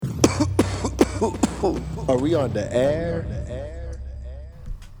Are we on the air?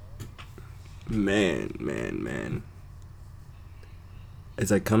 Man.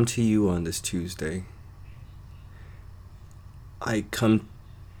 As I come to you on this Tuesday, I come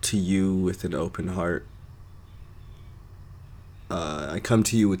to you with an open heart. I come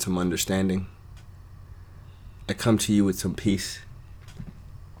to you with some understanding. I come to you with some peace.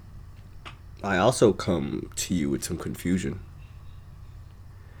 I also come to you with some confusion.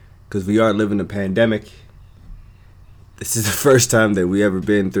 Because we are living a pandemic. This is the first time that we ever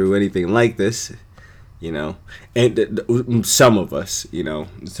been through anything like this, you know. And some of us,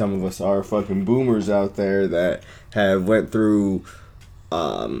 some of us are fucking boomers out there that have went through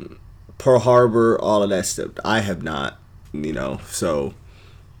Pearl Harbor, all of that stuff. I have not, so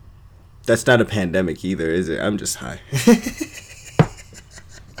that's not a pandemic either, is it? I'm just high.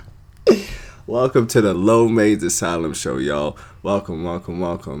 Welcome to the Low Maids Asylum Show, y'all.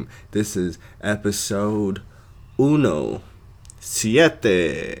 Welcome. This is episode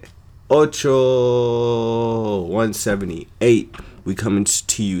 178. We coming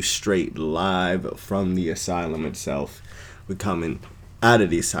to you straight live from the asylum itself. We coming out of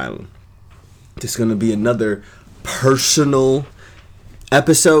the asylum. This is going to be another personal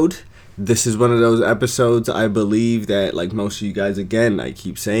episode. This is one of those episodes, I believe, that, like most of you guys, again, I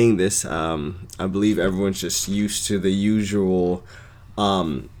keep saying this, I believe everyone's just used to the usual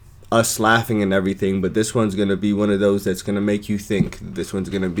us laughing and everything, but this one's going to be one of those that's going to make you think. This one's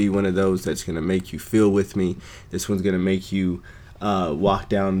going to be one of those that's going to make you feel with me. This one's going to make you walk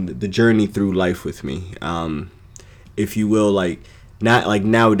down the journey through life with me. If you will, not like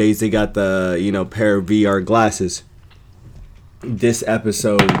nowadays they got the, pair of VR glasses. This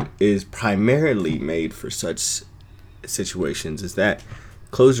episode is primarily made for such situations as that.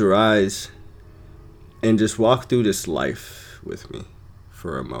 Close your eyes and just walk through this life with me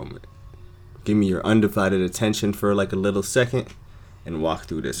for a moment. Give me your undivided attention for like a little second and walk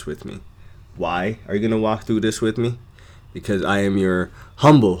through this with me. Why are you going to walk through this with me? Because I am your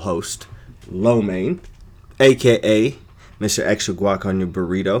humble host, Lo Mein, a.k.a. Mr. Extra Guac on your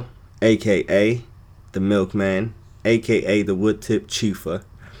burrito, a.k.a. the Milkman, a.k.a. the Wood Tip Chifa,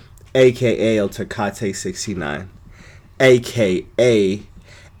 a.k.a. El Tecate 69, a.k.a.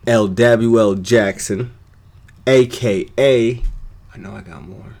 El W.L. Jackson, a.k.a. I know I got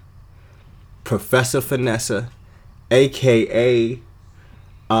more. Professor Finessa, a.k.a.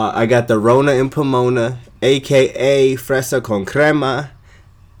 I got the Rona in Pomona, a.k.a. Fresa con Crema.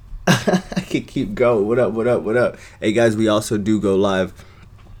 I could keep going. What up? Hey guys, we also do go live.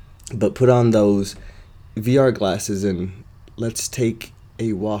 But put on those VR glasses and let's take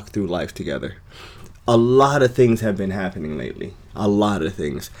a walk through life together. A lot of things have been happening lately. A lot of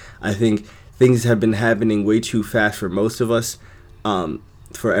things. I think things have been happening way too fast for most of us.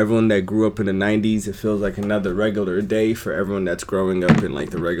 For everyone that grew up in the 90s, it feels like another regular day. For everyone that's growing up in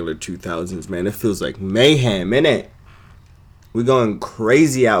like the regular 2000s, man, it feels like mayhem, innit? We going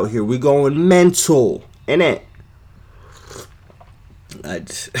crazy out here. We going mental, innit?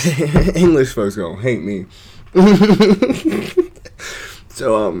 English folks gonna hate me.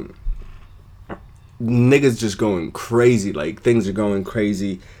 So niggas just going crazy. Like, things are going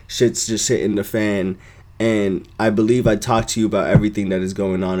crazy. Shit's just hitting the fan. And I believe I talked to you about everything that is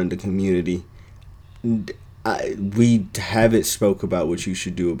going on in the community. We haven't spoke about what you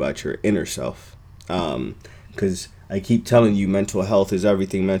should do about your inner self. Because I keep telling you mental health is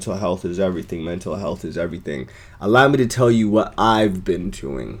everything. Allow me to tell you what I've been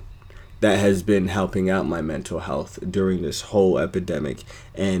doing that has been helping out my mental health during this whole epidemic.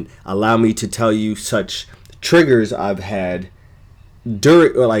 And allow me to tell you such triggers I've had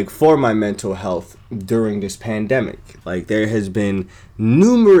for my mental health during this pandemic. Like, there has been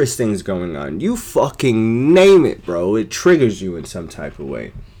numerous things going on. You fucking name it, bro. It triggers you in some type of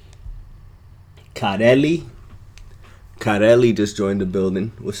way. Carelli just joined the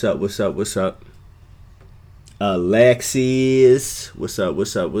building. What's up? Alexis, what's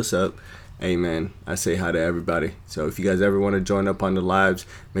up? Hey man, I say hi to everybody. So if you guys ever want to join up on the lives,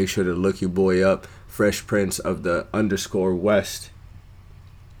 make sure to look your boy up, Fresh Prince of the _West.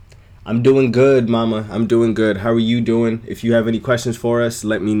 I'm doing good, mama. I'm doing good. How are you doing? If you have any questions for us,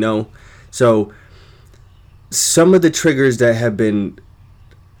 let me know. So some of the triggers that have been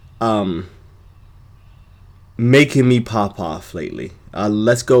making me pop off lately.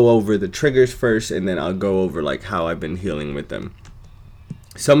 Let's go over the triggers first, and then I'll go over like how I've been healing with them.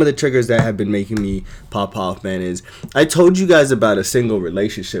 Some of the triggers that have been making me pop off, man, is I told you guys about a single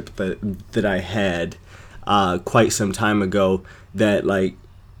relationship that I had quite some time ago that, like,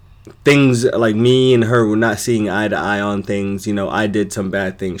 things like me and her were not seeing eye to eye on things. You know, I did some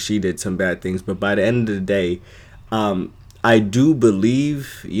bad things, she did some bad things, but by the end of the day, I do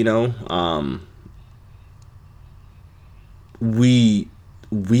believe, you know, we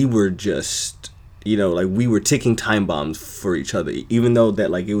were just, you know, like we were ticking time bombs for each other, even though that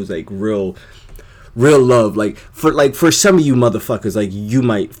like it was like real love. Like for some of you motherfuckers, like you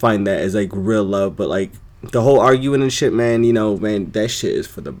might find that as like real love, but like the whole arguing and shit, man, you know, man, that shit is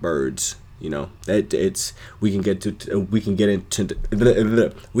for the birds. You know, that it's we can get into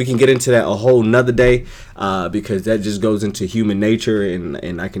that a whole nother day, because that just goes into human nature,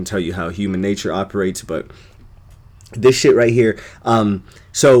 and I can tell you how human nature operates. But this shit right here,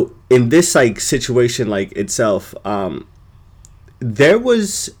 so in this like situation like itself, there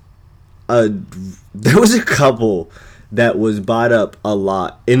was a couple that was brought up a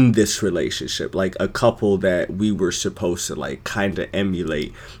lot in this relationship, like a couple that we were supposed to like kind of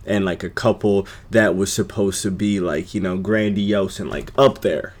emulate, and like a couple that was supposed to be like, you know, grandiose and like up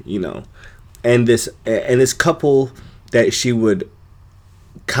there, you know. And this couple that she would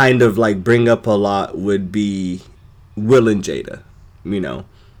kind of like bring up a lot would be Will and Jada. You know,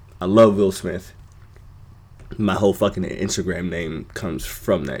 I love Will Smith. My whole fucking Instagram name comes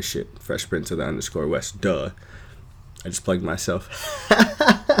from that shit. Fresh Prince of the _West. Duh. I just plugged myself.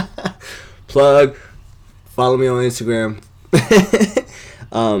 Plug. Follow me on Instagram.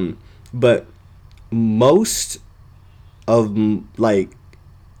 But most of like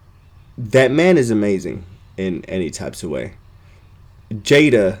that man is amazing in any types of way.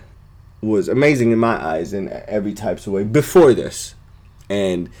 Jada was amazing in my eyes in every types of way before this,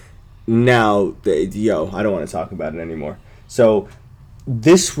 and now I don't want to talk about it anymore. So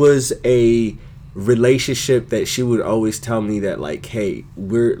this was a relationship that she would always tell me that like, hey,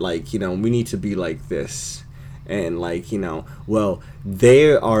 we're like, you know, we need to be like this, and like, you know, well,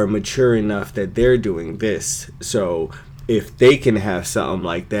 they are mature enough that they're doing this, so if they can have something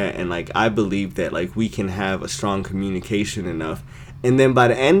like that, and like I believe that like we can have a strong communication enough. And then by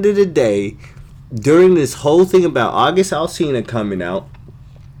the end of the day, during this whole thing about August Alsina coming out,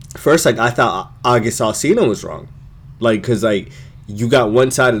 first, like, I thought August Alsina was wrong. Like, because, like, you got one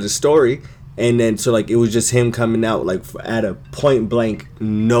side of the story, and then, so, like, it was just him coming out, like, at a point blank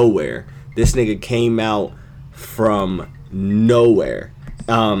nowhere. This nigga came out from nowhere.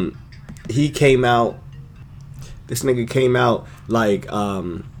 He came out, this nigga came out, like,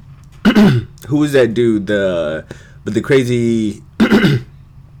 who was that dude? But the crazy,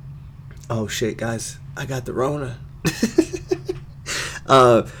 oh, shit, guys, I got the Rona.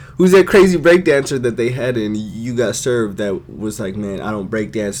 Who's that crazy breakdancer that they had in You Got Served that was like, man, I don't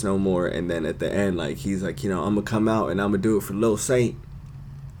breakdance no more. And then at the end, like, he's like, you know, I'm gonna come out and I'm gonna do it for Lil Saint.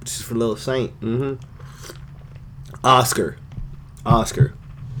 Just for Lil Saint. Oscar.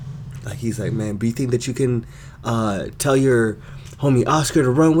 Like, he's like, man, do you think that you can tell your homie Oscar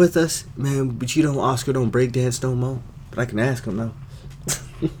to run with us? Man, but Oscar don't breakdance no more. But I can ask him though.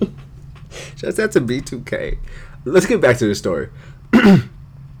 Shouts out to B2K. Let's get back to the story.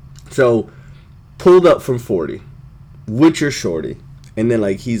 So, pulled up from 40 with your shorty, and then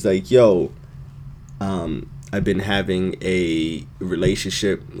like he's like, yo, I've been having a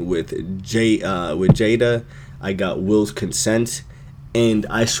relationship with Jada. I got Will's consent, and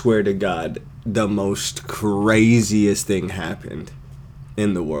I swear to God, the most craziest thing happened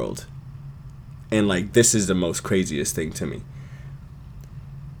in the world. And like, this is the most craziest thing to me.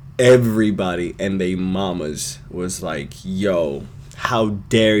 Everybody and they mamas was like, yo, how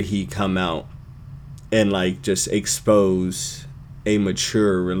dare he come out and like just expose a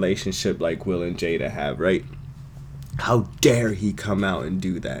mature relationship like Will and Jada have, right? How dare he come out and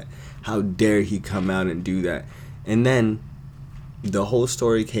do that? How dare he come out and do that? And then the whole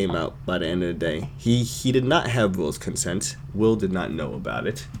story came out by the end of the day. He did not have Will's consent. Will did not know about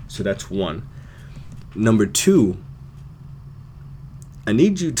it. So that's one. Number two, I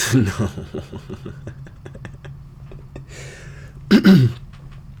need you to know.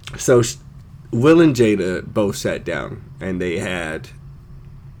 So Will and Jada both sat down and they had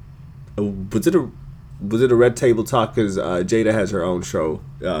was it a Red Table Talk? Because Jada has her own show.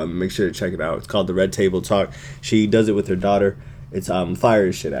 Make sure to check it out. It's called the Red Table Talk. She does it with her daughter. It's fire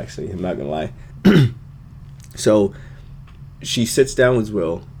as shit, actually. I'm not gonna lie. So she sits down with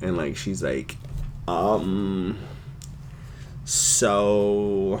Will and like she's like,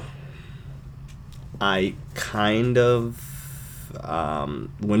 so I kind of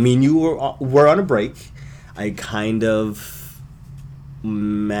when me and you were on a break, I kind of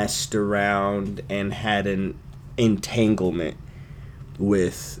messed around and had an entanglement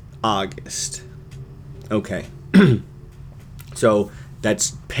with August. Okay. So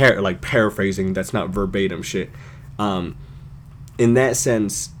That's paraphrasing. That's not verbatim shit. In that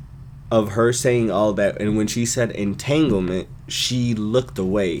sense of her saying all that, and when she said entanglement, she looked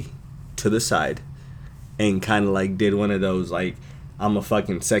away to the side and kind of like did one of those like, I'm a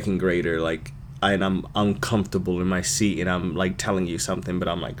fucking second grader, like, and I'm uncomfortable in my seat and I'm like telling you something, but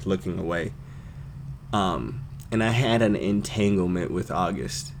I'm like looking away. And I had an entanglement with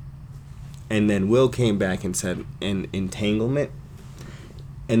August, and then Will came back and said an entanglement,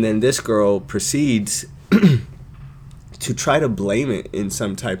 and then this girl proceeds to try to blame it in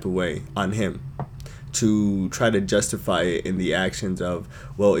some type of way on him, to try to justify it in the actions of,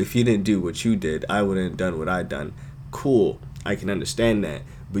 well, if you didn't do what you did, I wouldn't have done what I done. Cool, I can understand that,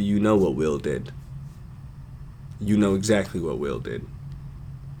 but you know what Will did. You know exactly what Will did.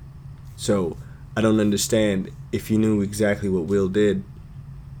 So I don't understand, if you knew exactly what Will did,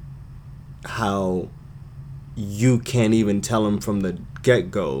 how you can't even tell him from the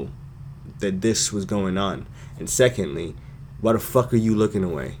get-go that this was going on. And secondly, why the fuck are you looking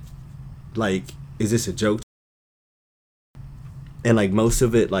away? Like, is this a joke? And like most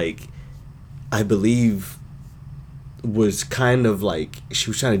of it, like, I believe was kind of like she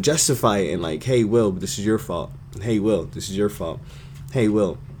was trying to justify it and like, hey Will, this is your fault. Hey Will, this is your fault. Hey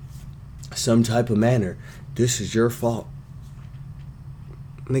Will, some type of manner, this is your fault.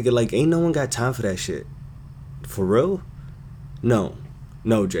 Nigga, like, ain't no one got time for that shit. For real? No,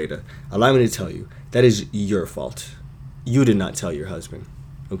 Jada. Allow me to tell you, that is your fault. You did not tell your husband,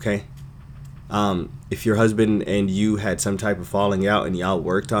 okay? If your husband and you had some type of falling out and y'all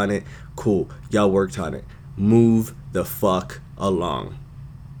worked on it, cool. Y'all worked on it. Move the fuck along.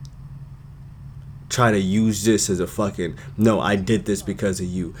 Try to use this as a fucking, no, I did this because of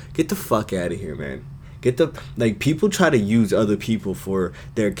you. Get the fuck out of here, man. People try to use other people for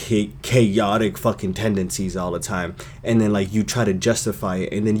their chaotic fucking tendencies all the time. And then, like, you try to justify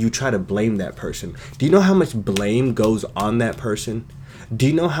it. And then you try to blame that person. Do you know how much blame goes on that person? Do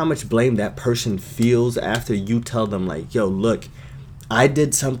you know how much blame that person feels after you tell them, like, yo, look, I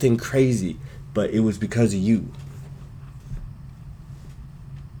did something crazy, but it was because of you?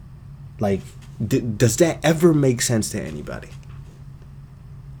 Like, does that ever make sense to anybody?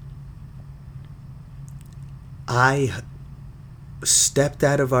 I stepped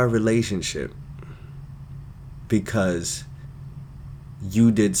out of our relationship because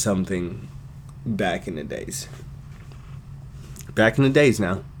you did something back in the days. Back in the days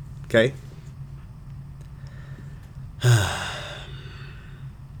now, okay?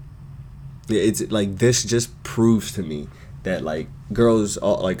 It's like, this just proves to me that, like, girls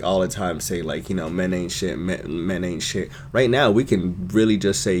all the time say, like, you know, men ain't shit, men ain't shit. Right now, we can really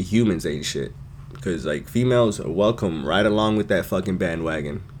just say humans ain't shit. Because, like, females are welcome right along with that fucking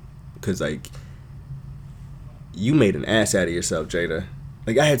bandwagon. Because, like, you made an ass out of yourself, Jada.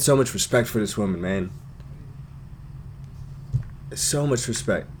 Like, I had so much respect for this woman, man. So much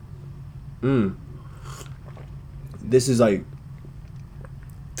respect. This is the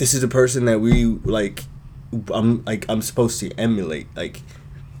person that we, like, I'm supposed to emulate. Like,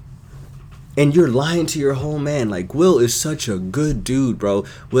 and you're lying to your whole man. Like, Will is such a good dude, bro.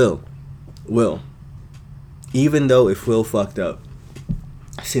 Will. Even though if Will fucked up,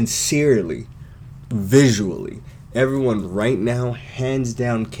 sincerely, visually, everyone right now, hands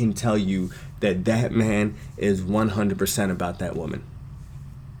down, can tell you that that man is 100% about that woman.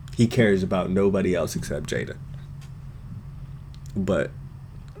 He cares about nobody else except Jada. But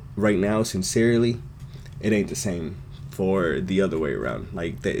right now, sincerely, it ain't the same for the other way around.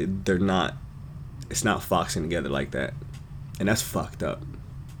 Like, they're not, it's not foxing together like that. And that's fucked up.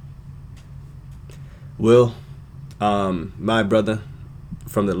 Will, my brother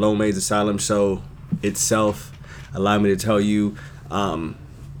from the Lomaze Asylum show itself, allow me to tell you,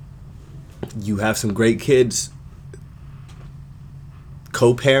 you have some great kids.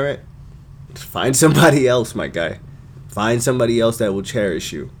 Co-parent. Find somebody else, my guy. Find somebody else that will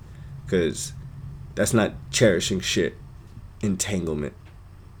cherish you. Because that's not cherishing shit. Entanglement.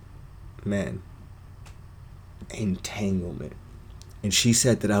 Man. Entanglement. And she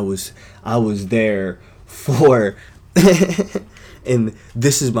said that I was there for and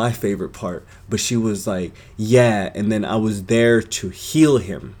this is my favorite part, but she was like, yeah, and then I was there to heal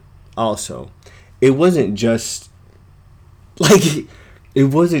him also. It wasn't just like, it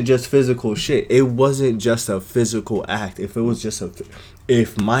wasn't just physical shit. It wasn't just a physical act.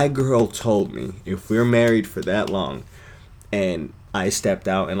 If my girl told me, if we're married for that long and I stepped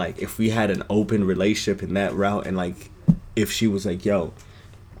out and, like, if we had an open relationship in that route, and, like, if she was like, yo,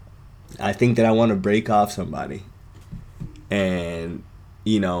 I think that I want to break off somebody, and,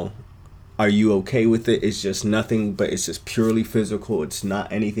 you know, Are you okay with it? It's just nothing, but it's just purely physical. It's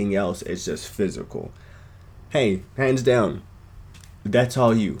not anything else. It's just physical. Hey, hands down, that's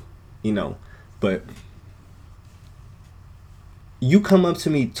all you know. But you come up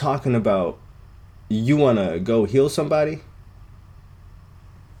to me talking about you want to go heal somebody.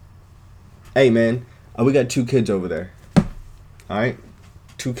 Hey, man, we got 2 kids over there. All right?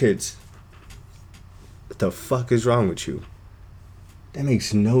 2 kids. What the fuck is wrong with you? That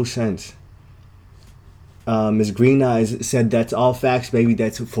makes no sense. Ms. Green Eyes said, that's all facts, baby.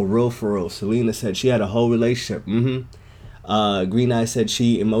 That's for real, for real. Selena said she had a whole relationship. Green Eyes said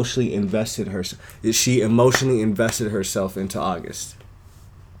she emotionally invested herself into August.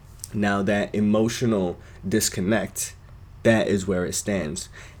 Now that emotional disconnect, that is where it stands.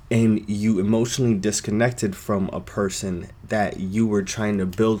 And you emotionally disconnected from a person that you were trying to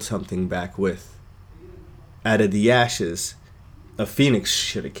build something back with. Out of the ashes, a phoenix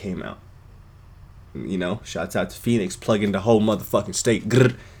should have came out. You know, shouts out to Phoenix, plugging the whole motherfucking state.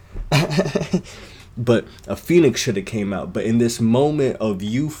 But a phoenix should have came out. But in this moment of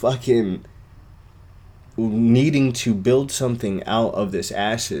you fucking needing to build something out of this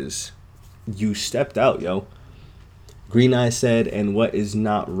ashes, you stepped out, yo. Green Eye said, and what is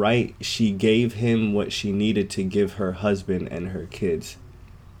not right, she gave him what she needed to give her husband and her kids.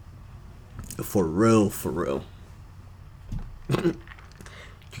 For real, for real.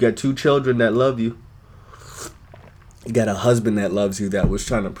 You got 2 children that love you. You got a husband that loves you, that was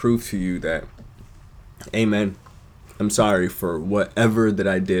trying to prove to you that, hey man, I'm sorry for whatever that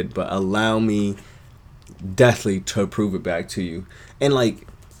I did, but allow me deathly to prove it back to you. And like,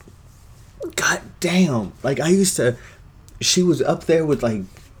 god damn, like she was up there with like,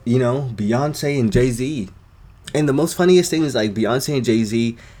 you know, Beyonce and Jay-Z. And the most funniest thing is like Beyonce and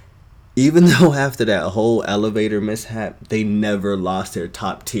Jay-Z, even though after that whole elevator mishap, they never lost their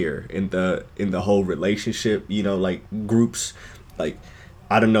top tier in the whole relationship, you know, like groups, like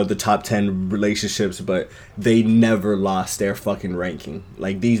I don't know the top 10 relationships, but they never lost their fucking ranking.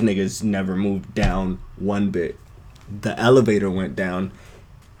 Like these niggas never moved down one bit. The elevator went down,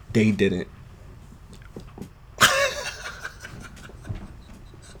 they didn't.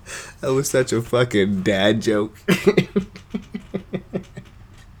 That was such a fucking dad joke.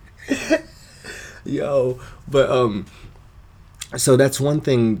 Yo, but so that's one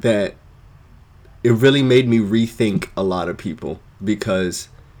thing that it really made me rethink a lot of people, because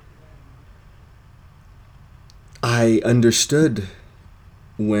I understood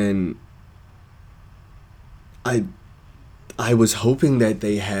when I was hoping that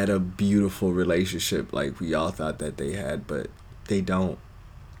they had a beautiful relationship like we all thought that they had, but they don't.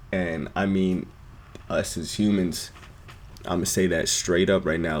 And I mean, us as humans, I'm gonna say that straight up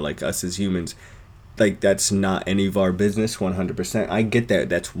right now, like us as humans, like that's not any of our business. 100%. I get that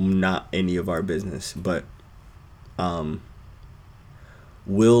that's not any of our business, but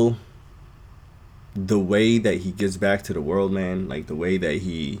will the way that he gives back to the world, man, like the way that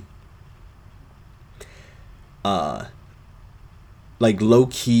he like low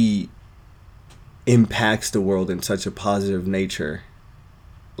key impacts the world in such a positive nature.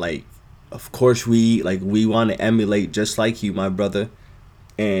 Like, of course we want to emulate just like you, my brother.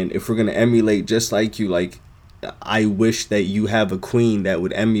 And if we're going to emulate just like you, like, I wish that you have a queen that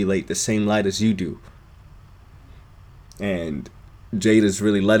would emulate the same light as you do. And Jada's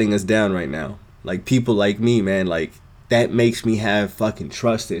really letting us down right now. Like, people like me, man, like, that makes me have fucking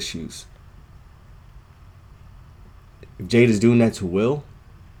trust issues. If Jada's doing that to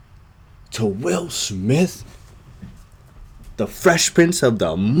Will Smith, the Fresh Prince of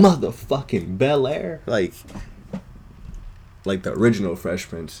the motherfucking Bel-Air, like the original Fresh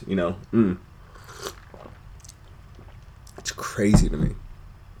Prince, you know. It's crazy to me.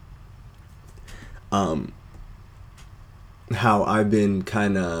 How I've been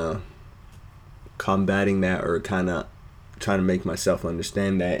kind of combating that, or kind of trying to make myself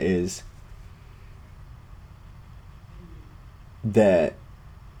understand that, is that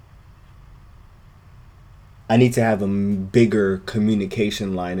I need to have a bigger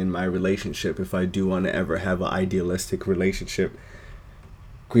communication line in my relationship if I do want to ever have an idealistic relationship.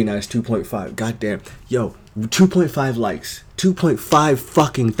 Green Eyes 2.5. Goddamn. Yo, 2.5 likes. 2.5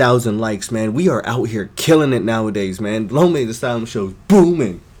 fucking thousand likes, man. We are out here killing it nowadays, man. Lonely Asylum show's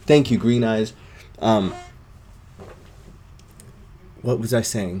booming. Thank you, Green Eyes. What was I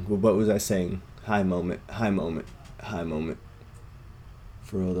saying? High moment.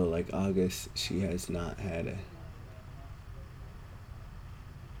 For although like August, she has not had a.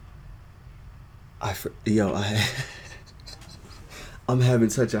 I'm having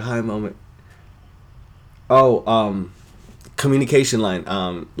such a high moment. Oh, communication line.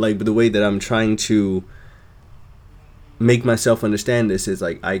 Like the way that I'm trying to make myself understand this is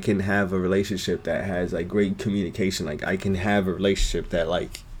like I can have a relationship that has like great communication. Like I can have a relationship that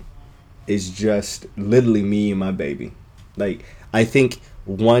like is just literally me and my baby. Like I think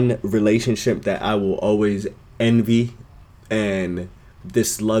one relationship that I will always envy, and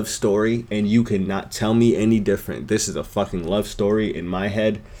this love story, and you cannot tell me any different. This is a fucking love story in my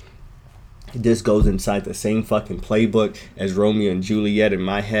head. This goes inside the same fucking playbook as Romeo and Juliet in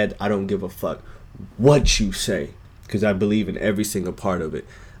my head. I don't give a fuck what you say, because I believe in every single part of it.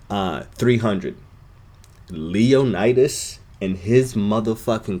 300. Leonidas and his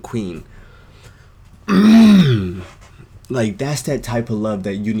motherfucking queen. Like, that's that type of love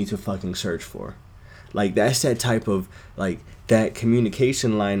that you need to fucking search for. Like, that's that type of, like, that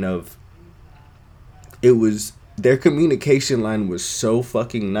communication line of, it was, their communication line was so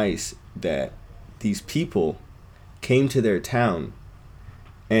fucking nice that these people came to their town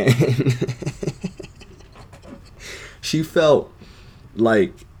and she felt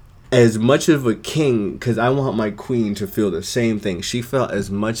like as much of a king, because I want my queen to feel the same thing. She felt as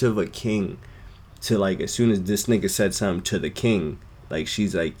much of a king to, like, as soon as this nigga said something to the king, like,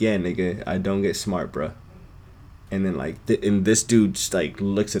 she's like, yeah, nigga, I don't get smart, bruh. And then, like, and this dude just, like,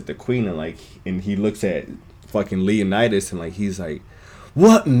 looks at the queen and, like, and he looks at fucking Leonidas and, like, he's like,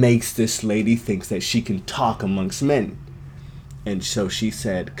 what makes this lady thinks that she can talk amongst men? And so she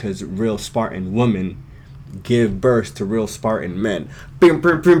said, because real Spartan women give birth to real Spartan men.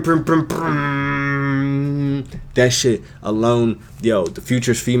 That shit alone, yo, the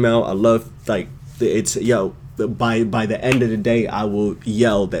future's female. I love, like, it's, yo, by the end of the day, I will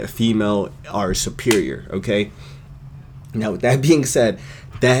yell that female are superior, okay? Now, with that being said,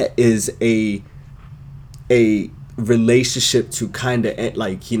 that is a relationship to kind of,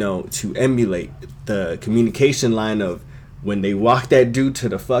 like, you know, to emulate the communication line of when they walked that dude to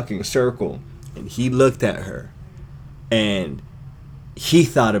the fucking circle and he looked at her and he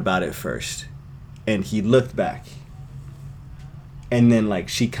thought about it first and he looked back and then, like,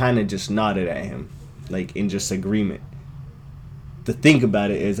 she kind of just nodded at him, like, in just agreement. The thing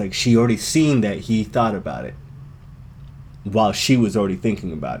about it is, like, she already seen that he thought about it while she was already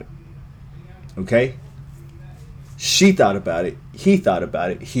thinking about it. Okay? She thought about it. He thought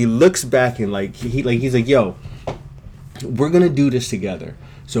about it. He looks back and, like, he's like, yo, we're gonna do this together.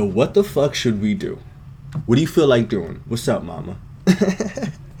 So what the fuck should we do? What do you feel like doing? What's up, mama?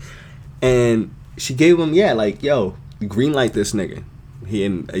 And she gave him, yeah, like, yo, green light this nigga. He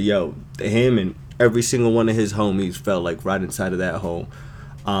and him and every single one of his homies felt like right inside of that hole.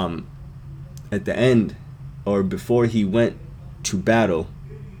 At the end, or before he went to battle.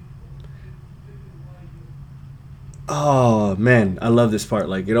 Oh man, I love this part.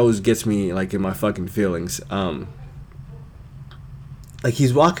 Like, it always gets me, like, in my fucking feelings. Like,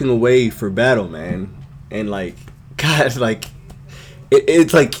 he's walking away for battle, man, and, like, God, like,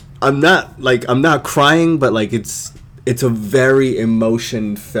 it's like I'm not crying, but, like, it's a very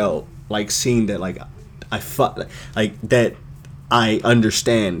emotion felt, like, scene that, like, like that I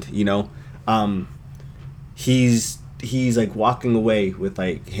understand, you know. He's like walking away with,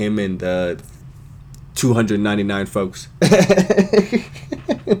 like, him and the 299 folks.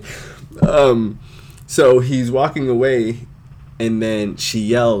 So he's walking away, and then she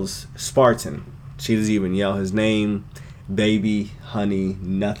yells Spartan. She doesn't even yell his name, baby, honey,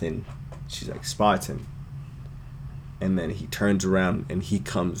 nothing. She's like, Spartan. And then he turns around and he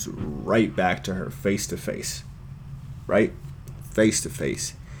comes right back to her face to face. Right? Face to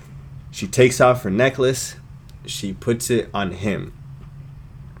face. She takes off her necklace. She puts it on him.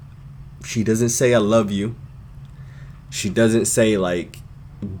 She doesn't say I love you. She doesn't say, like,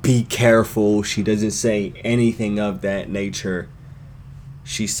 be careful. She doesn't say anything of that nature.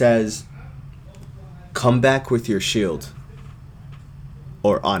 She says, come back with your shield.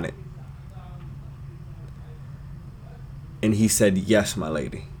 Or on it. And he said, yes, my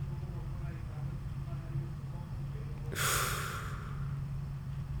lady.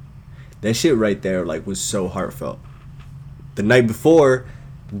 That shit right there, like, was so heartfelt. The night before,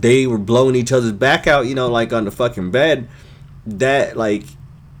 they were blowing each other's back out, you know, like, on the fucking bed. That, like,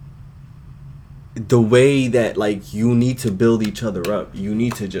 the way that, like, you need to build each other up. You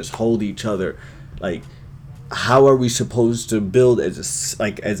need to just hold each other. Like, how are we supposed to build as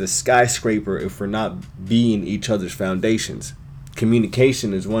a skyscraper if we're not being each other's foundations?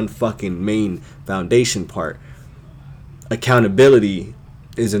 Communication is one fucking main foundation part. Accountability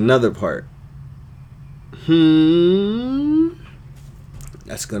is another part.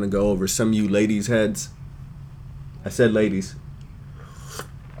 That's gonna go over some of you ladies' heads. I said ladies.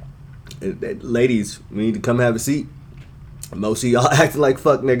 Ladies, we need to come have a seat. Most of y'all acting like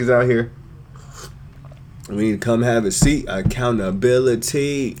fuck niggas out here. We need to come have a seat.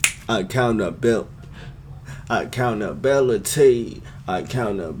 Accountability. Accountability. Accountability.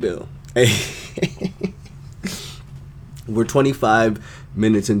 Accountability. Hey. We're 25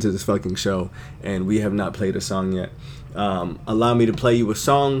 minutes into this fucking show, and we have not played a song yet. Allow me to play you a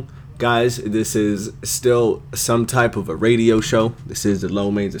song. Guys, this is still some type of a radio show. This is the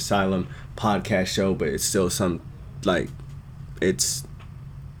Low Main's Asylum podcast show, but it's still some, like, it's,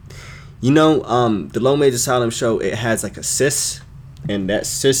 you know, the Low Main's Asylum show, it has like a sis, and that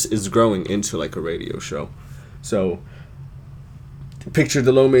sis is growing into like a radio show. So, picture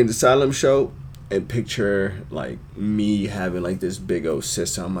the Low Main's Asylum show, and picture like me having like this big old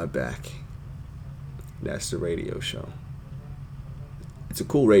sis on my back. That's the radio show. It's a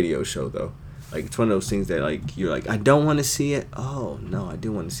cool radio show though. Like, it's one of those things that like you're like, I don't want to see it. Oh no, I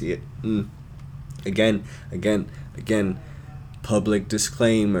do want to see it. Again, public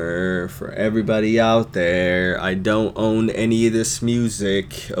disclaimer for everybody out there. I don't own any of this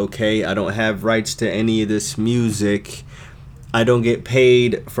music, okay? I don't have rights to any of this music. I don't get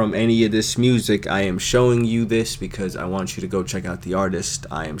paid from any of this music. I am showing you this because I want you to go check out the artist.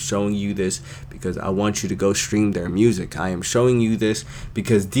 I am showing you this because I want you to go stream their music. I am showing you this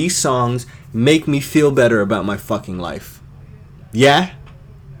because these songs make me feel better about my fucking life. Yeah?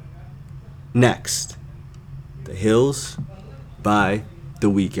 Next. The Hills by The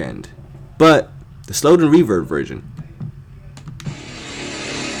Weeknd. But the slowed and reverb version.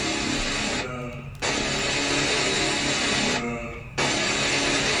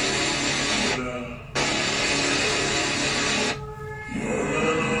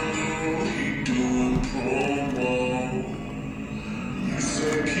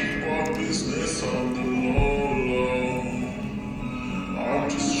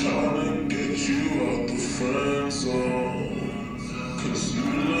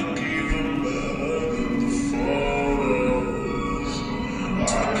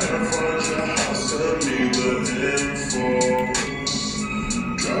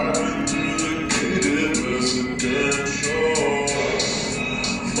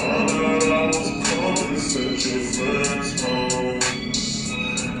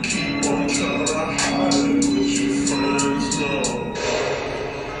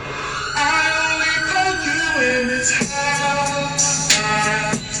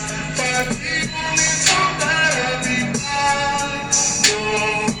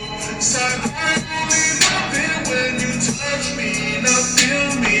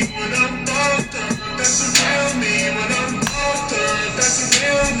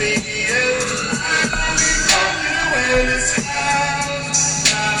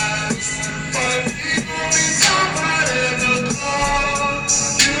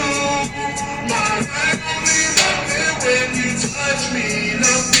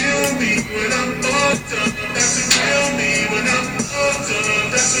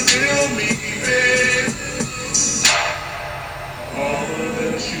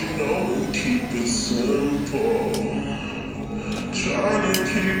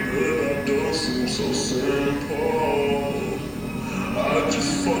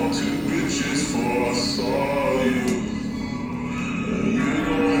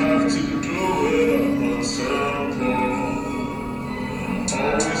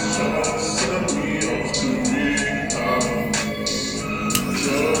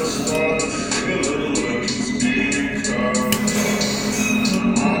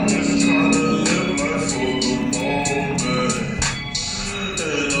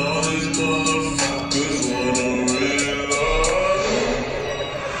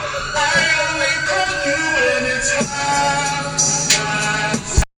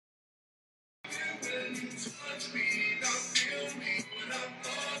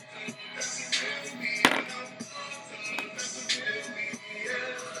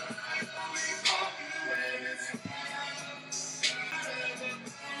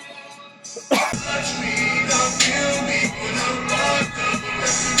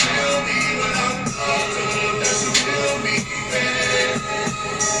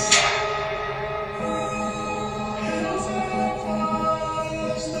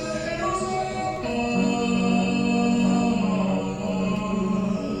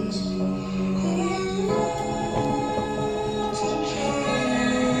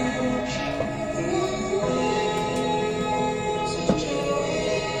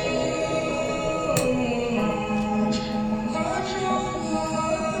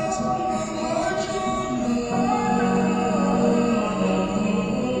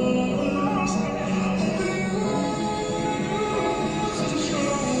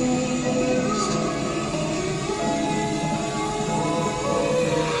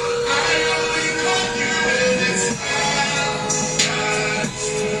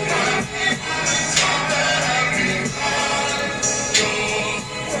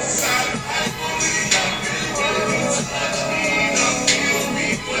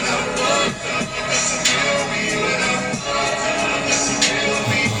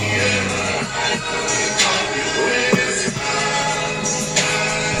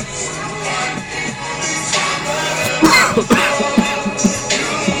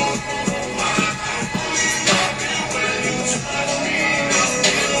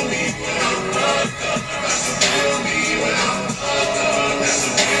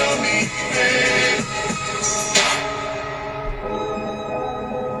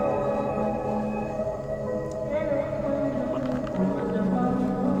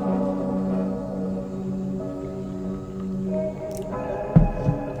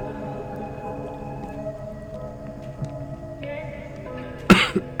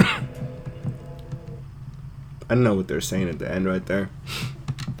 I know what they're saying at the end right there,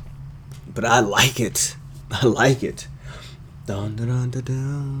 but I like it. I like it. Dun, dun, dun, dun,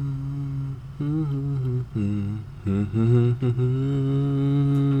 dun.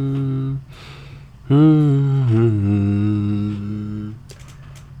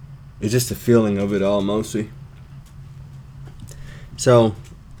 It's just the feeling of it all, mostly. So,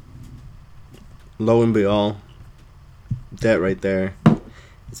 lo and behold, that right there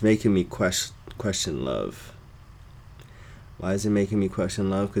is making me question love. Why is it making me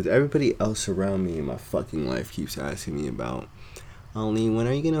question love? Because everybody else around me in my fucking life keeps asking me about, Ollie, when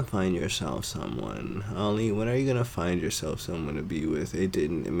are you going to find yourself someone? Ollie, when are you going to find yourself someone to be with?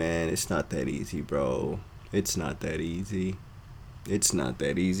 Man, it's not that easy, bro. It's not that easy. It's not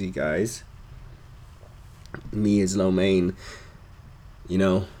that easy, guys. Me as Lomain,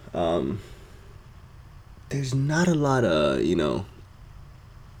 there's not a lot of,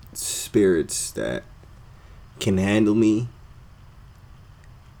 spirits that can handle me.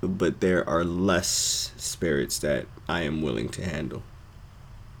 But there are less spirits that I am willing to handle.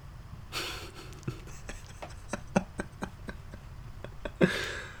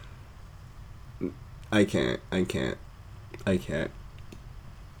 I can't.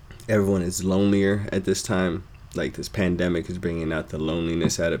 Everyone is lonelier at this time. Like, this pandemic is bringing out the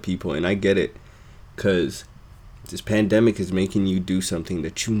loneliness out of people. And I get it. Because this pandemic is making you do something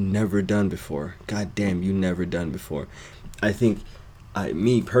that you never done before. God damn, you never done before. I think...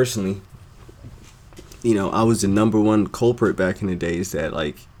 me personally, I was the number one culprit back in the days that,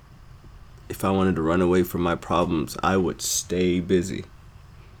 like, if I wanted to run away from my problems, I would stay busy.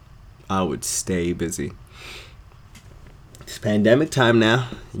 It's pandemic time now.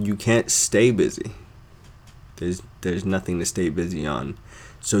 You can't stay busy. There's nothing to stay busy on.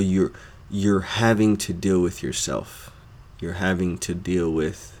 So you're having to deal with yourself. You're having to deal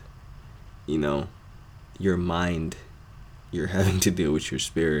with, your mind. You're having to deal with your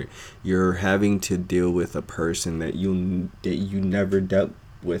spirit. You're having to deal with a person that you never dealt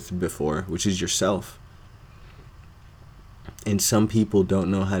with before, which is yourself. And some people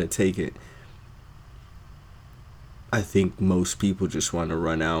don't know how to take it. I think most people just want to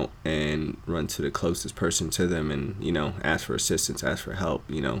run out and run to the closest person to them and, ask for assistance, ask for help,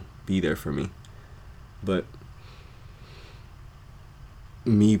 be there for me. But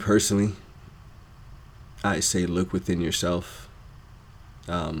me personally, I say look within yourself.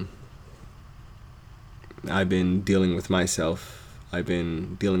 I've been dealing with myself. I've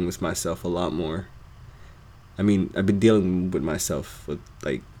been dealing with myself a lot more. I mean, I've been dealing with myself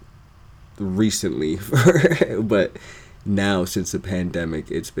recently, but now since the pandemic,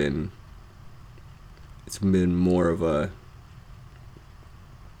 it's been more of a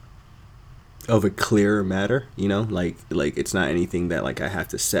clearer matter, like it's not anything that like I have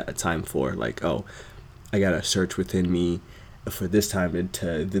to set a time for, like, oh, I gotta search within me for this time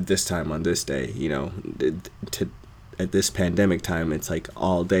to this time on this day, at this pandemic time, it's like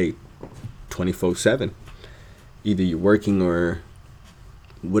all day, 24/7. Either you're working or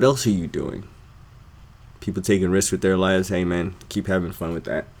what else are you doing? People taking risks with their lives. Hey man, keep having fun with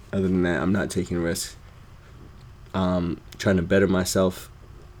that. Other than that, I'm not taking risks. Trying to better myself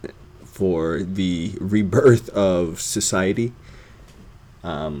for the rebirth of society.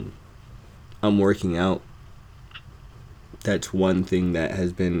 I'm working out. That's one thing that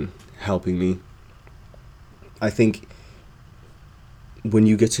has been helping me. I think when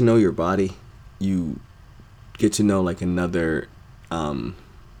you get to know your body, you get to know like another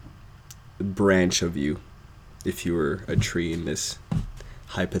branch of you. If you were a tree in this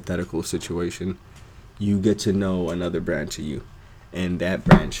hypothetical situation, you get to know another branch of you, and that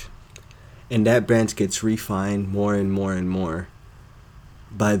branch gets refined more and more and more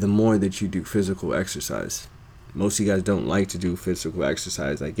by the more that you do physical exercise. Most of you guys don't like to do physical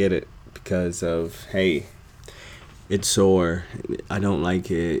exercise. I get it, because of, hey, it's sore, I don't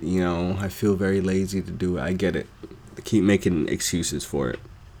like it, I feel very lazy to do it. I get it. I keep making excuses for it.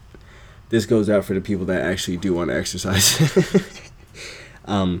 This goes out for the people that actually do want to exercise.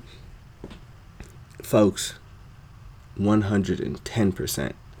 Folks,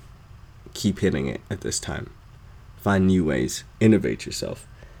 110% keep hitting it at this time. Find new ways. Innovate yourself.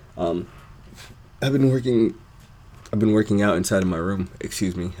 I've been working out inside of my room.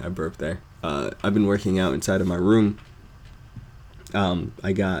 Excuse me, I burped there. I've been working out inside of my room.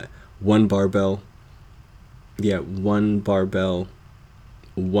 I got one barbell. Yeah, one barbell,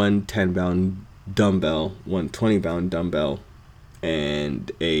 one 10-pound dumbbell, one 20-pound dumbbell,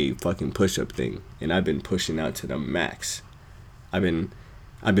 and a fucking push-up thing. And I've been pushing out to the max. I've been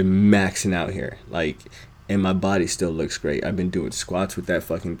maxing out here. Like, and my body still looks great. I've been doing squats with that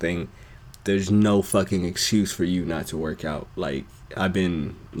fucking thing. There's no fucking excuse for you not to work out. Like, I've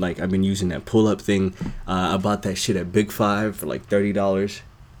been using that pull-up thing. I bought that shit at Big Five for like $30.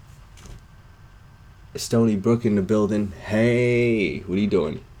 Stony Brook in the building. Hey, what are you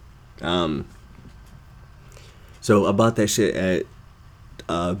doing? So I bought that shit at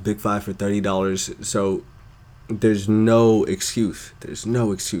Big Five for $30. So there's no excuse. There's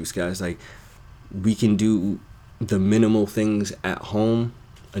no excuse, guys. Like, we can do the minimal things at home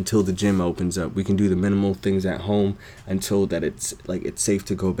until the gym opens up. We can do the minimal things at home until that it's safe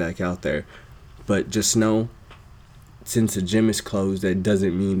to go back out there. But just know, since the gym is closed, that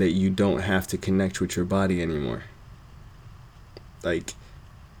doesn't mean that you don't have to connect with your body anymore. Like,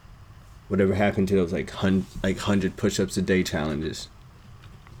 whatever happened to those 100 push-ups a day challenges?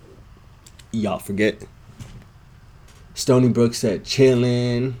 Y'all forget? Stony Brook said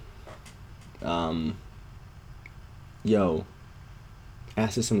chillin'. Yo,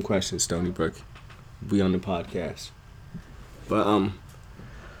 ask us some questions, Stony Brook. We on the podcast. But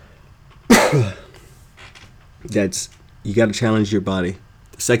that's, you gotta challenge your body.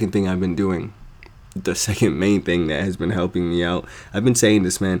 The second thing I've been doing, the second main thing that has been helping me out, I've been saying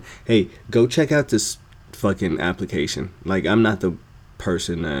this, man. Hey, go check out this fucking application. Like, I'm not the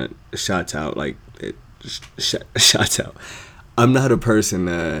person that shots out shots out. I'm not a person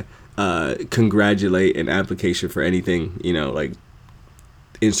that congratulate an application for anything, you know, like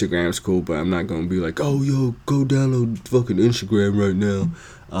Instagram's cool, but I'm not gonna be like, oh, yo, go download fucking Instagram right now.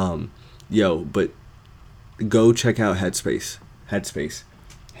 But go check out Headspace.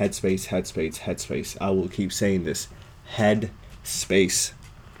 I will keep saying this. Headspace.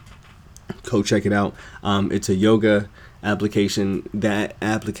 Go check it out. It's a yoga application. That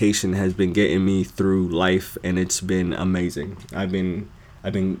application has been getting me through life, and it's been amazing. I've been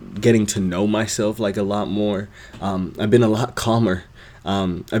getting to know myself like a lot more. I've been a lot calmer.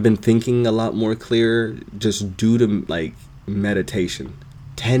 I've been thinking a lot more clear just due to like meditation.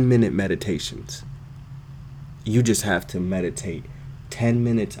 10-minute meditations. You just have to meditate 10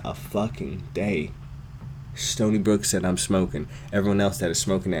 minutes a fucking day. Stony Brook said I'm smoking. Everyone else that is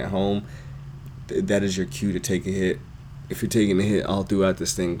smoking at home, that is your cue to take a hit. If you're taking a hit all throughout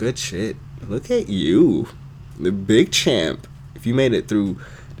this thing, good shit. Look at you, the big champ. If you made it through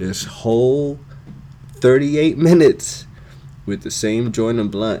this whole 38 minutes with the same joint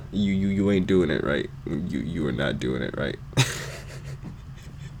and blunt, you ain't doing it right. You are not doing it right.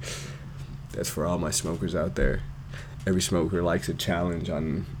 That's for all my smokers out there. Every smoker likes a challenge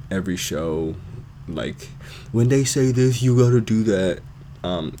on every show. Like, when they say this, you gotta do that.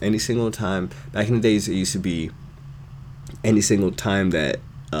 Any single time. Back in the days, it used to be any single time that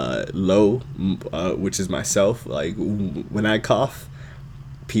Low, which is myself, like, when I cough,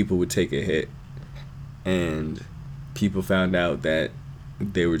 people would take a hit. And people found out that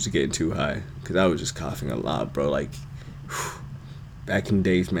they were just getting too high. Because I was just coughing a lot, bro. Like, back in the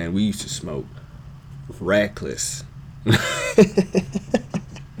days, man, we used to smoke reckless.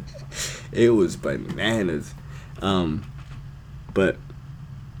 It was bananas. But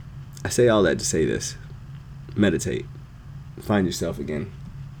I say all that to say this. Meditate. Find yourself again.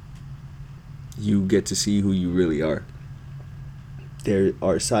 You get to see who you really are. There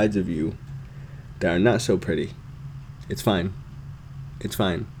are sides of you that are not so pretty. It's fine. It's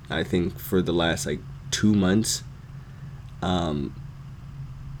fine. I think for the last 2 months, I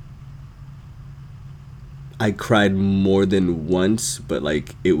cried more than once, but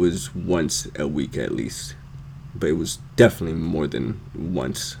it was once a week at least. But it was definitely more than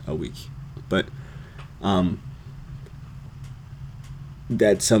once a week. But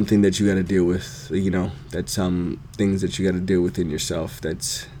that's something that you got to deal with, that's some things that you got to deal with in yourself.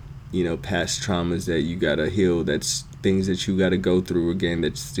 That's, past traumas that you got to heal. That's things that you got to go through again.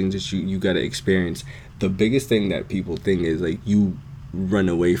 That's things that you got to experience. The biggest thing that people think is you run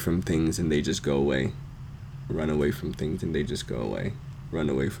away from things and they just go away. Run away from things and they just go away. Run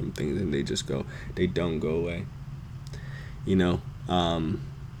away from things and they don't go away.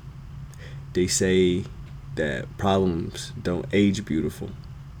 They say that problems don't age beautiful.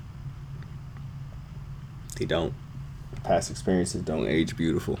 They don't. Past experiences don't age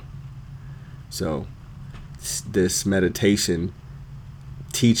beautiful. So this meditation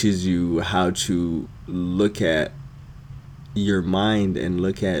teaches you how to look at your mind and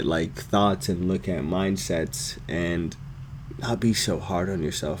look at like thoughts and look at mindsets and not be so hard on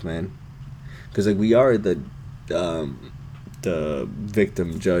yourself, man. Because like we are the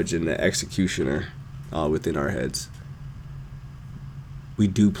victim, judge, and the executioner all within our heads. We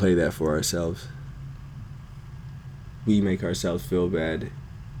do play that for ourselves. We make ourselves feel bad.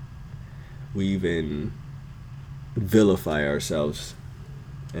 We even vilify ourselves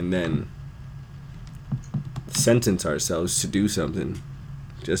and then sentence ourselves to do something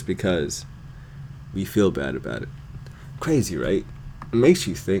just because we feel bad about it. Crazy, right? It makes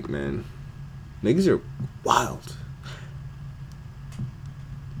you think, man. Niggas are wild.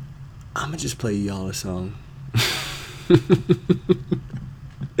 I'ma just play y'all a song.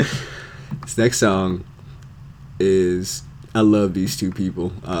 This next song is, I love these two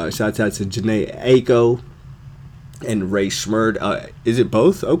people. Shout out to Janae Aiko and Ray Schmerd. Is it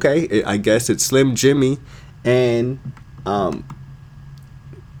both? Okay, I guess it's Slim Jimmy and how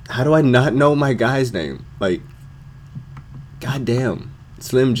do I not know my guy's name? Like, goddamn,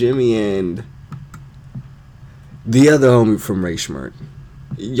 Slim Jimmy and the other homie from Ray Schmerd.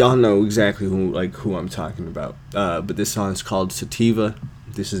 Y'all know exactly who I'm talking about. But this song is called Sativa.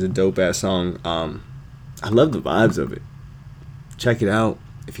 This is a dope ass song. I love the vibes of it. Check it out.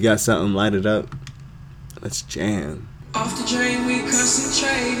 If you got something, light it up. Let's jam. Off the drain, we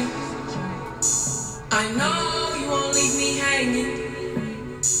concentrating. I know you won't leave me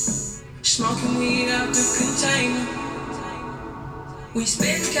hanging. Smoking weed out the container. We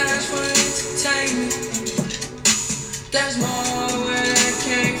spend cash for entertainment. There's more where that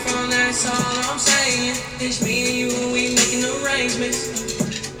came from, that's all I'm saying. It's me and you, we making arrangements.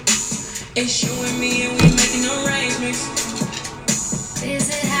 It's you and me and we making arrangements. Is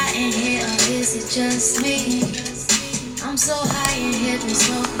it hot in here or is it just me? I'm so high in here, been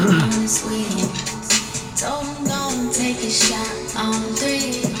smoking on this weed. Told him go and take a shot on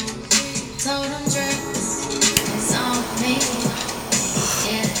 3. Told him drinks, it's on me.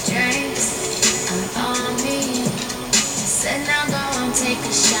 Yeah, drinks, on me. Said now go and take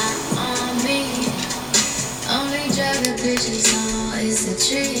a shot on me. Only drug the bitches on is the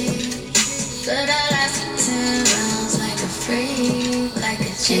tree. But I lasted 10 rounds like a freak, like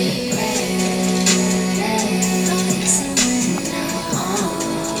a G.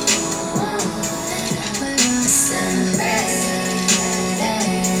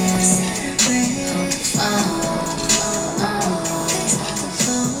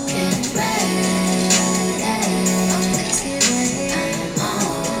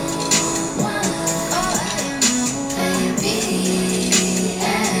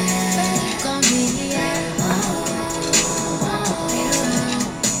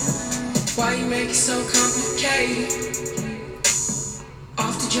 Why you make it so complicated?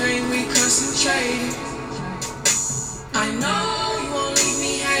 Off the drain, we concentrated. I know you won't leave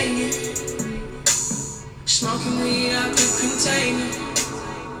me hanging. Smoking weed out the container.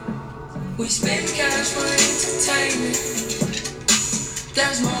 We spend cash for entertainment.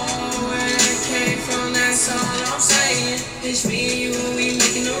 There's more where that came from, that's all I'm saying. It's me and you, we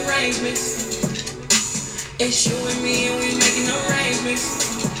making arrangements. It's you and me and we making arrangements.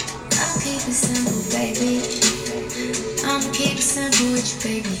 I'll keep it simple, baby. I'ma keep it simple with you,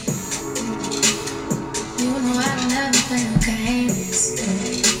 baby. You know I don't ever play no games.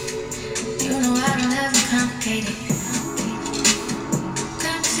 You know I don't ever complicate it.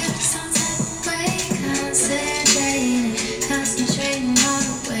 Got to feel some type of way. Concentrating on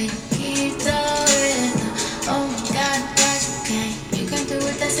the way. Keep the rhythm. Oh my God, that you came. You came through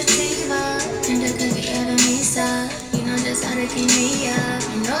with that sativa. And the cookie out of me, sir. You know just how to keep me up.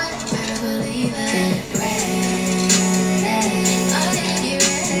 You know it. Believe it. Get ready. Oh, yeah, get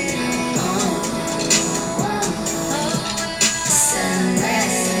ready. So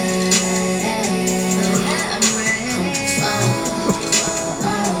ready. Oh, yeah, I'm ready.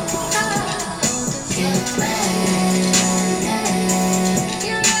 Get ready.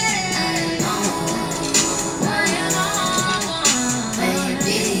 Get ready.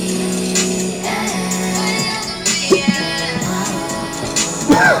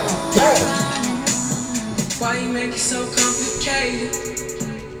 Why you make it so complicated?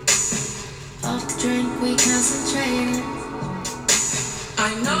 Off the drink, we concentrated.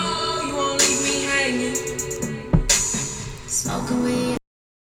 I know you won't leave me hanging. Smoking weed.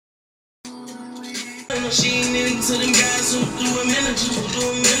 She ain't into them guys who do a miniature.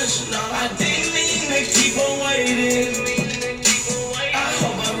 No, I didn't mean to keep on waiting. I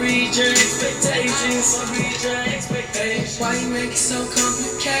hope I read your expectations. extra expectations. Why you make it so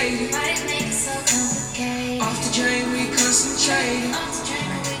complicated? Why you make it so complicated? Off the drain, we concentrating. Off the drain,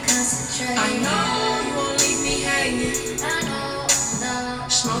 we concentrate. I know you won't leave me hanging. I know, no.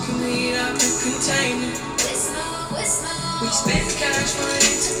 Smoking weed out the container. We smoke. We spend cash for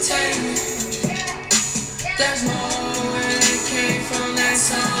entertainment. There's more where it came from, that's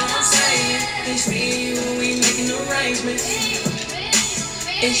all I'm saying. It's me and you, we making arrangements.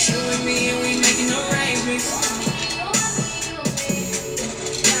 It's you and me and we making arrangements.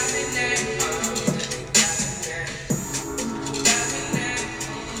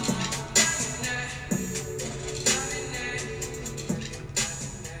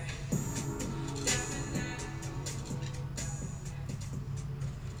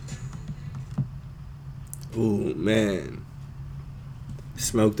 Ooh, man.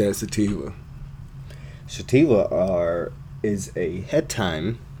 Smoke that sativa. Sativa is a head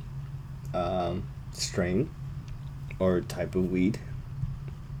time strain or type of weed.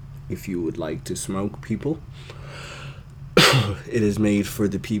 If you would like to smoke, people. It is made for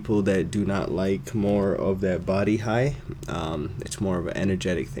the people that do not like more of that body high. It's more of an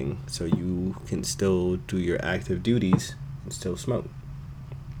energetic thing, so you can still do your active duties and still smoke.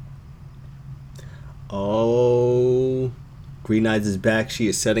 Oh, Green Eyes is back. She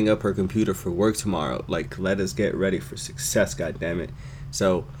is setting up her computer for work tomorrow. Like, let us get ready for success, goddammit.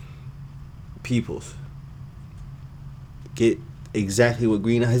 So, peoples, get exactly what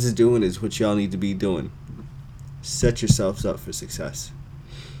Green Eyes is doing is what y'all need to be doing. Set yourselves up for success.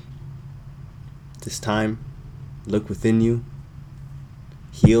 This time, look within you,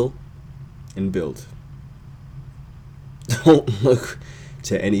 heal, and build. Don't look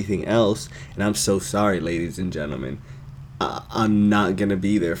to anything else. And I'm so sorry, ladies and gentlemen. I'm not gonna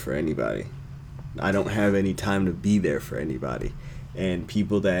be there for anybody. I don't have any time to be there for anybody. And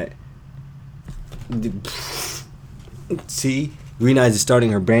people that see, Green Eyes is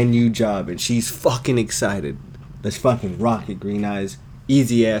starting her brand new job and she's fucking excited. Let's fucking rock it, Green Eyes.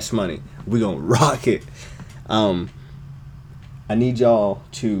 Easy ass money. We gonna rock it. I need y'all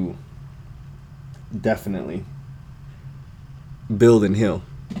to definitely build and heal.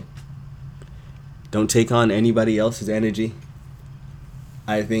 Don't take on anybody else's energy.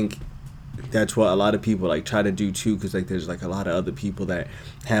 I think that's what a lot of people like try to do too, because like there's like a lot of other people that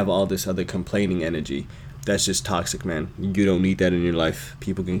have all this other complaining energy. That's just toxic, man. You don't need that in your life.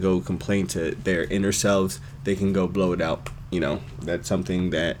 People can go complain to their inner selves. They can go blow it out. You know, that's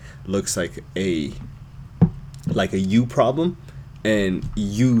something that looks like a you problem, and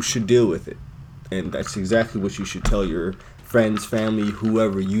you should deal with it. And that's exactly what you should tell your friends, family,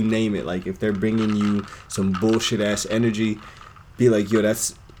 whoever, you name it. Like, if they're bringing you some bullshit ass energy, be like, yo, it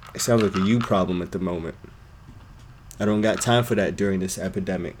sounds like a you problem at the moment. I don't got time for that during this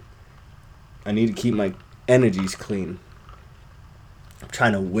epidemic. I need to keep my energies clean. I'm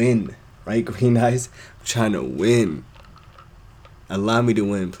trying to win, right, Green Eyes? I'm trying to win. Allow me to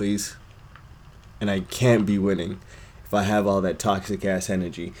win, please. And I can't be winning if I have all that toxic ass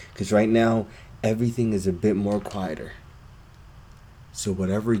energy. Because right now, everything is a bit more quieter. So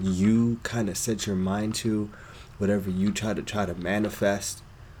whatever you kind of set your mind to, whatever you try to manifest,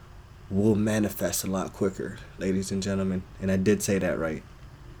 will manifest a lot quicker, ladies and gentlemen. And I did say that right.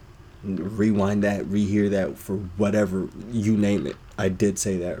 Rewind that, rehear that, for whatever, you name it. I did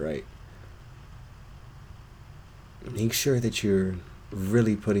say that right. Make sure that you're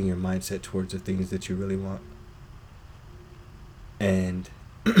really putting your mindset towards the things that you really want. And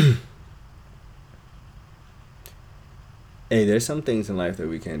hey, there's some things in life that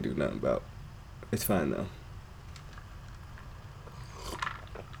we can't do nothing about. It's fine though.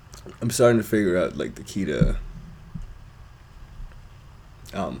 I'm starting to figure out like the key to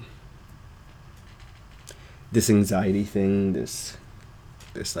this anxiety thing, this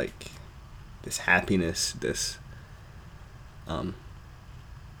happiness, this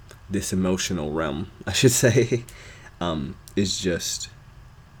emotional realm, I should say, is just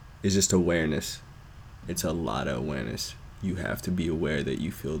awareness. It's a lot of awareness. You have to be aware that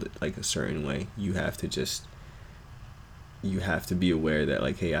you feel it like a certain way. You have to be aware that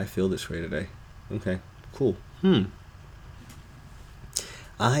like, hey, I feel this way today. Okay, cool.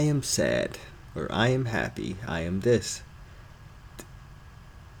 I am sad, or I am happy. I am this.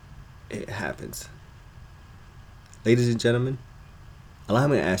 It happens. Ladies and gentlemen, allow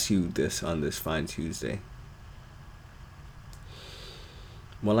me to ask you this on this fine Tuesday.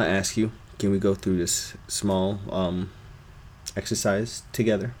 While I ask you, can we go through this small exercise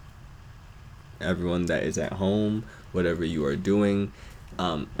together? Everyone that is at home, whatever you are doing,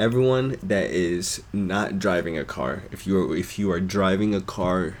 everyone that is not driving a car. If you are driving a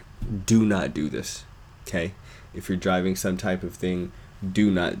car, do not do this. Okay? If you're driving some type of thing,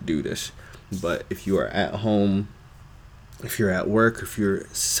 do not do this. But if you are at home, if you're at work, if you're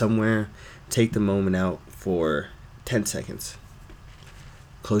somewhere, take the moment out for 10 seconds.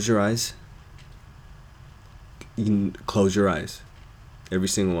 Close your eyes. You can close your eyes. Every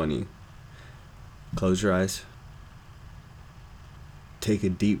single one of you. Close your eyes. Take a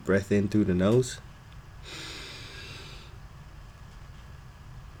deep breath in through the nose.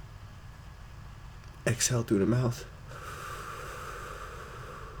 Exhale through the mouth.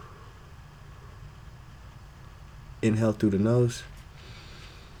 Inhale through the nose.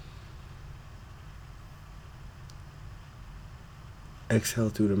 Exhale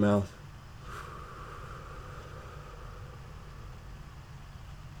through the mouth.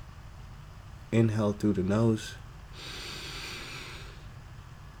 Inhale through the nose.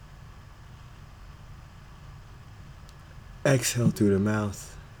 Exhale through the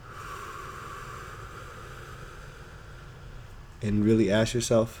mouth. And really ask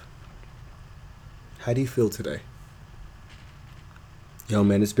yourself, how do you feel today? Yo,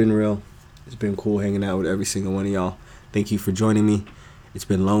 man, it's been real. It's been cool hanging out with every single one of y'all. Thank you for joining me. It's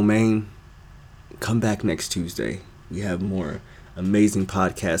been Lo Mein. Come back next Tuesday. We have more amazing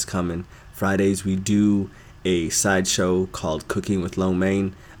podcasts coming. Fridays, we do a sideshow called Cooking with Lo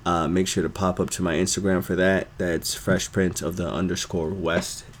Mein. Make sure to pop up to my Instagram for that. That's Fresh Prince of the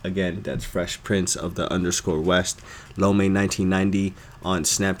 _West. Again, that's Fresh Prince of the _West. Lo Mein 1990 on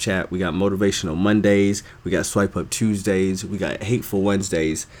Snapchat. We got Motivational Mondays. We got Swipe Up Tuesdays. We got Hateful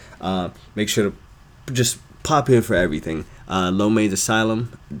Wednesdays. Make sure to just pop in for everything.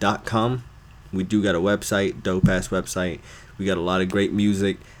 LoMeinAsylum.com. We do got a website, dope ass website. We got a lot of great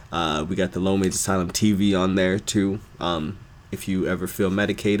music. We got the Lo Mein's Asylum TV on there too. If you ever feel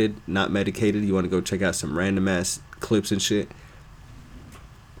not medicated, you want to go check out some random ass clips and shit,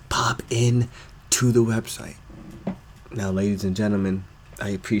 pop in to the website. Now, ladies and gentlemen, I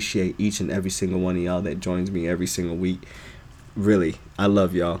appreciate each and every single one of y'all that joins me every single week. Really, I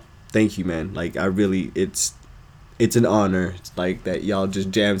love y'all. Thank you, man. Like, I really, it's an honor, like, that y'all just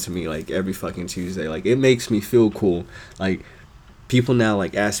jam to me, like, every fucking Tuesday. Like, it makes me feel cool. Like, people now,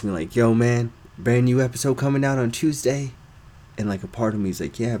 like, ask me, like, yo, man, brand new episode coming out on Tuesday. And, like, a part of me is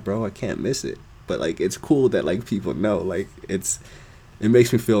like, yeah, bro, I can't miss it. But, like, it's cool that, like, people know. Like, it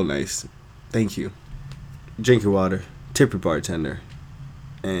makes me feel nice. Thank you. Drink your water. Tip your bartender.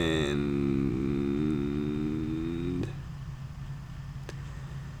 And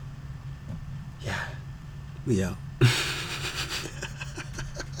yeah, we out.